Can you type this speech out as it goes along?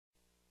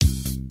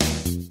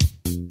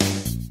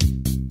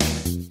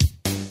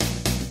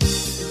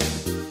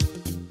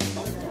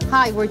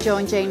Hi, we're Joe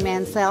and Jane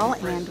Mansell,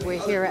 and we're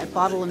here at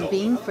Bottle and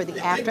Bean for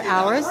the after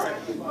hours.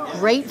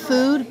 Great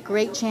food,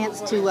 great chance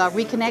to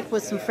reconnect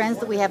with some friends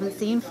that we haven't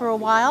seen for a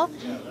while,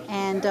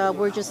 and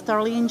we're just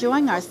thoroughly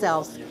enjoying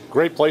ourselves.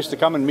 Great place to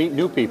come and meet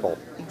new people.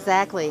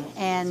 Exactly,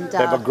 and they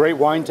have a great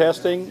wine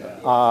tasting,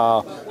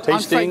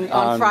 tasting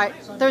on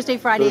Thursday,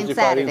 Friday, and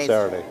Saturdays.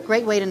 Saturday.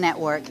 Great way to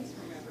network.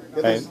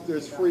 Yeah,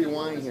 there's free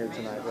wine here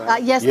tonight,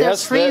 right? Yes,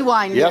 there's free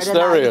wine here tonight. Yes,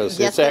 there is.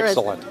 Yes, it's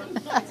excellent.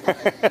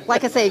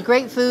 Like I say,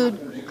 great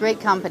food, great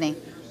company.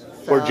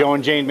 So. We're Joe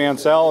and Jane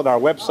Mansell, and our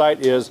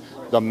website is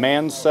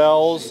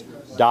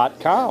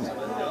themansells.com.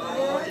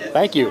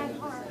 Thank you.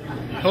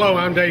 Hello,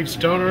 I'm Dave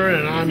Stoner,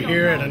 and I'm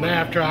here at an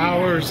after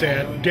hours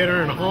at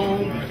Dinner and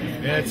Home.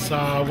 It's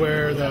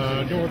where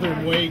the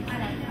Northern Wake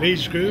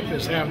Leads Group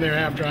is having their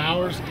after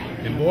hours.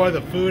 And boy, the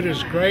food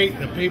is great,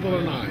 the people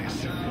are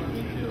nice.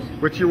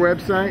 What's your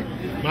website?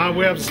 My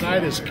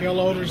website is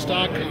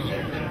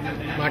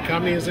killodors.com. My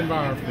company is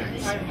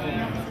EnviroFix.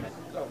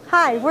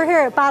 Hi, we're here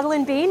at Bottle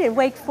and Bean in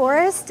Wake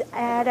Forest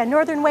at a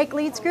Northern Wake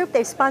Leads Group.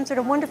 They've sponsored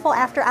a wonderful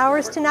after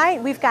hours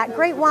tonight. We've got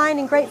great wine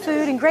and great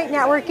food and great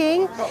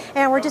networking,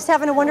 and we're just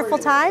having a wonderful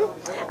time.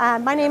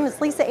 My name is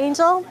Lisa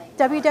Angel,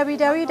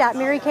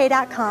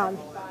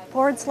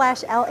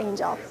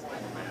 www.marykay.com/LAngel.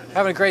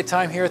 Having a great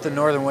time here at the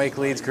Northern Wake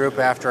Leads Group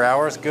after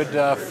hours. Good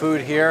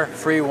food here,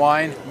 free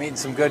wine, meeting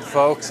some good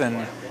folks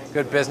and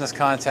good business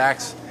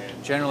contacts.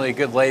 Generally a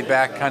good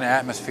laid-back kind of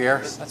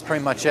atmosphere. That's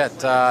pretty much it.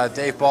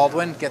 Dave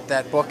Baldwin, get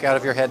that book out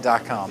of your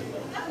head.com.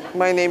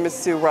 My name is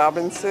Sue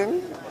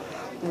Robinson.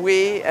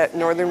 We at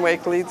Northern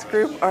Wake Leads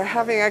Group are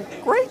having a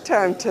great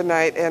time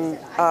tonight, and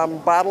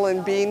Bottle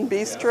and Bean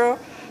Bistro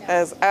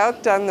has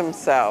outdone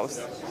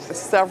themselves.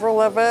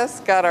 Several of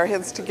us got our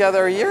heads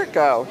together a year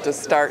ago to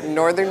start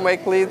Northern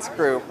Wake Leads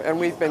Group, and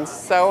we've been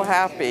so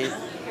happy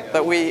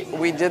that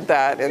we did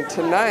that. And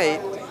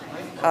tonight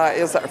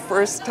is our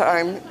first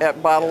time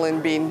at Bottle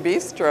and Bean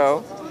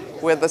Bistro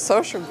with a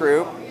social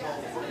group,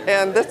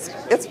 and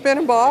it's been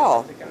a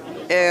ball.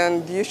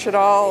 And you should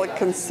all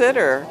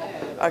consider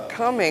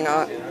coming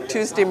on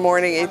Tuesday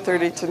morning,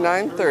 8:30 to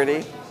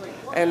 9:30,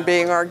 and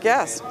being our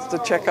guests to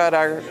check out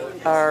our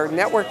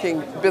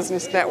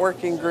business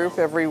networking group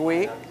every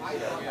week.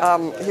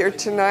 Here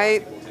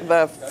tonight,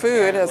 the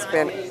food has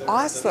been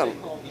awesome.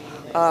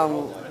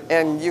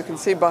 And you can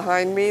see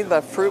behind me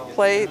the fruit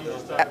plate,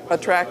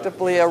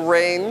 attractively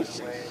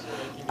arranged.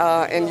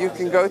 And you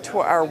can go to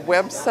our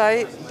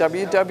website,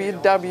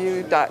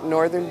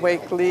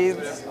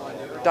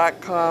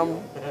 www.northernwakeleads.com,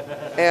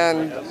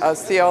 and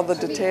see all the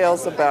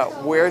details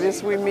about where it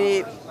is we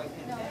meet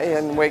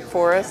in Wake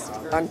Forest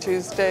on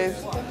Tuesdays,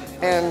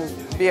 and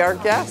be our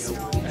guest.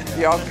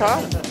 Y'all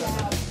come.